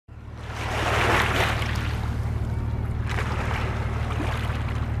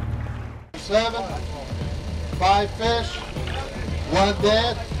7, 5 fish, 1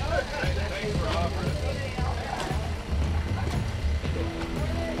 dead.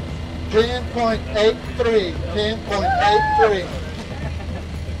 $10.83. $10.83.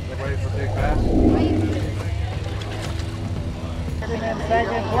 Ready for big bass?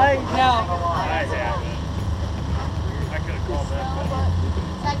 Second place now. I could have called that.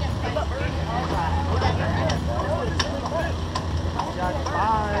 Second place. Got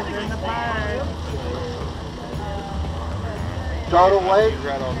 5 in the bag. Total weight?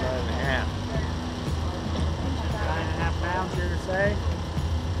 Right on 9.5. 9.5 pounds here to say.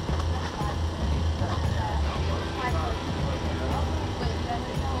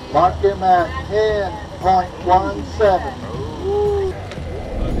 Mark him at 10.17.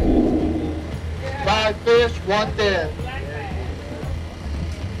 5 fish, 1 dead.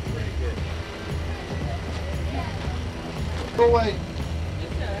 Total weight.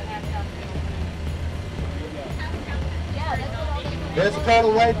 His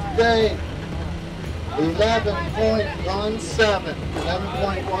total weight today, 11.17.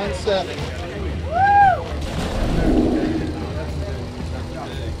 11.17.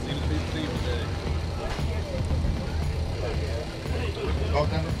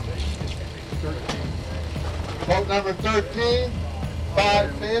 Boat number 13,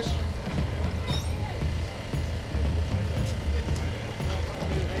 5 fish.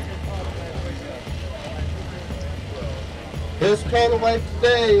 His total weight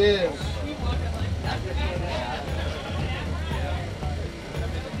today is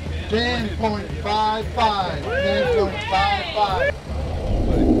 10.55. 10.55.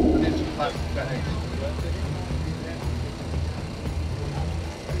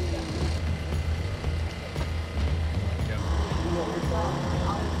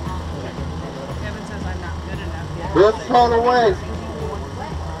 Kevin says I'm not good enough yet. His total weight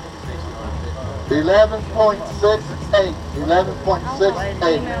 11.68.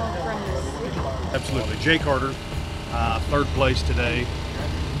 11.68. Absolutely. Jay Carter, 3rd place today.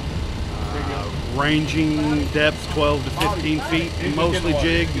 Ranging depth 12 to 15 feet, mostly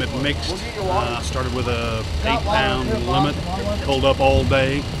jig, but mixed. Started with a 8-pound limit, pulled up all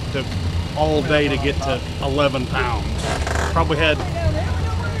day. Took all day to get to 11 pounds. Probably had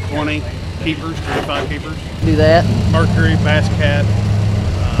 20 keepers, 25 keepers. Do that. Mercury, Bass Cat,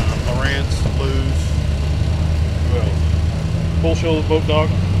 Lawrence, Blues, who else? Bull Shoals, Boat Dog.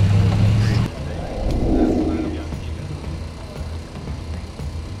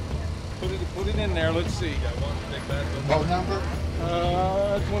 Put it in there. Let's see. Boat number?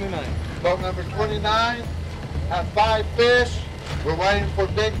 29. Boat number 29. Have 5 fish. We're waiting for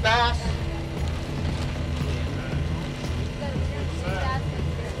big bass.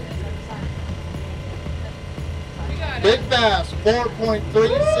 Big bass,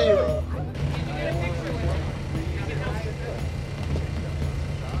 4.30.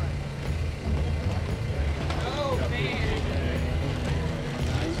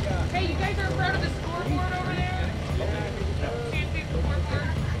 Hey, you guys are proud of the scoreboard over there? Can't see the scoreboard.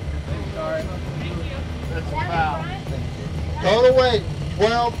 Thank you. That's a foul. Total weight,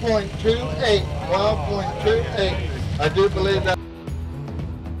 12.28. 12.28. I do believe that.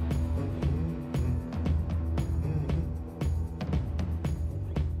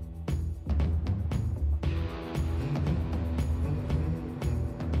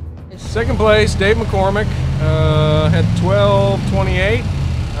 Second place, Dave McCormick, had 12.28.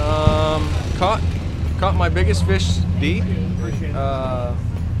 Caught my biggest fish deep.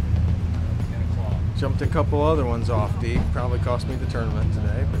 Jumped a couple other ones off deep. Probably cost me the tournament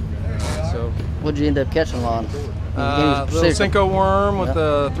today. But, so What'd you end up catching on? little Cinco worm with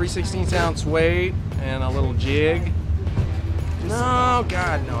a 3/16 ounce weight and a little jig. No,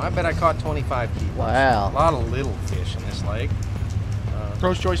 God, no. I bet I caught 25 keepers. Wow. A lot of little fish in this lake.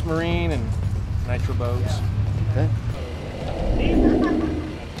 Crow's Choice Marine and Nitro boats. Okay.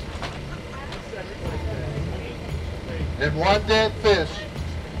 And 1 dead fish.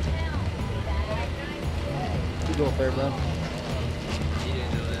 You go up there, bud.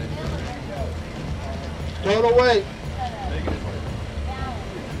 Total weight.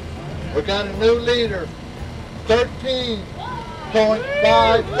 We got a new leader. 13.54.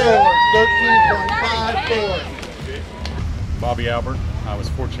 13.54. Bobby Albert. I was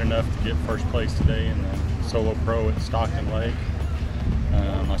fortunate enough to get first place today in the solo pro at Stockton Lake.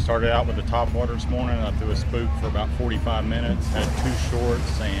 I started out with the top water this morning. I threw a spook for about 45 minutes, had 2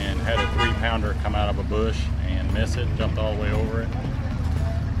 shorts, and had a 3-pounder come out of a bush and miss it, jumped all the way over it.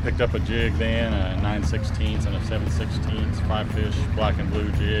 Picked up a jig then, a 9/16 and a 7/16, 5 fish, black and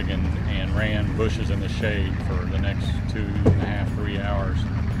blue jig, and ran bushes in the shade for the next 2.5, 3 hours.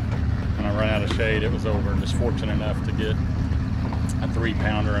 and I run out of shade, it was over. Just fortunate enough to get a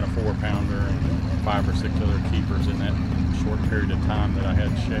 3-pounder and a 4-pounder and 5 or 6 other keepers in that short period of time that I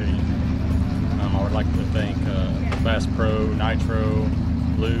had shade. I would like to thank Bass Pro, Nitro,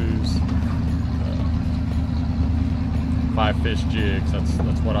 Blues, 5-fish jigs.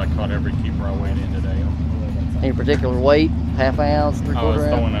 That's what I caught every keeper I weighed in today. Any particular weight? Half ounce, 3/4 I was ounce?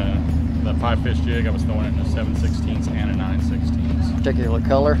 throwing the 5-fish jig. I was throwing it in a 7/16 and a 9/16. Particular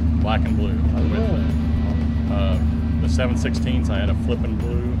color? Black and blue. With the 7/16 I had a flippin'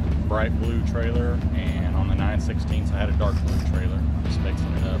 blue, bright blue trailer, and on the 9/16 I had a dark blue trailer. Just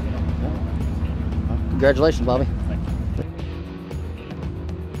mixing it up. Congratulations, Bobby.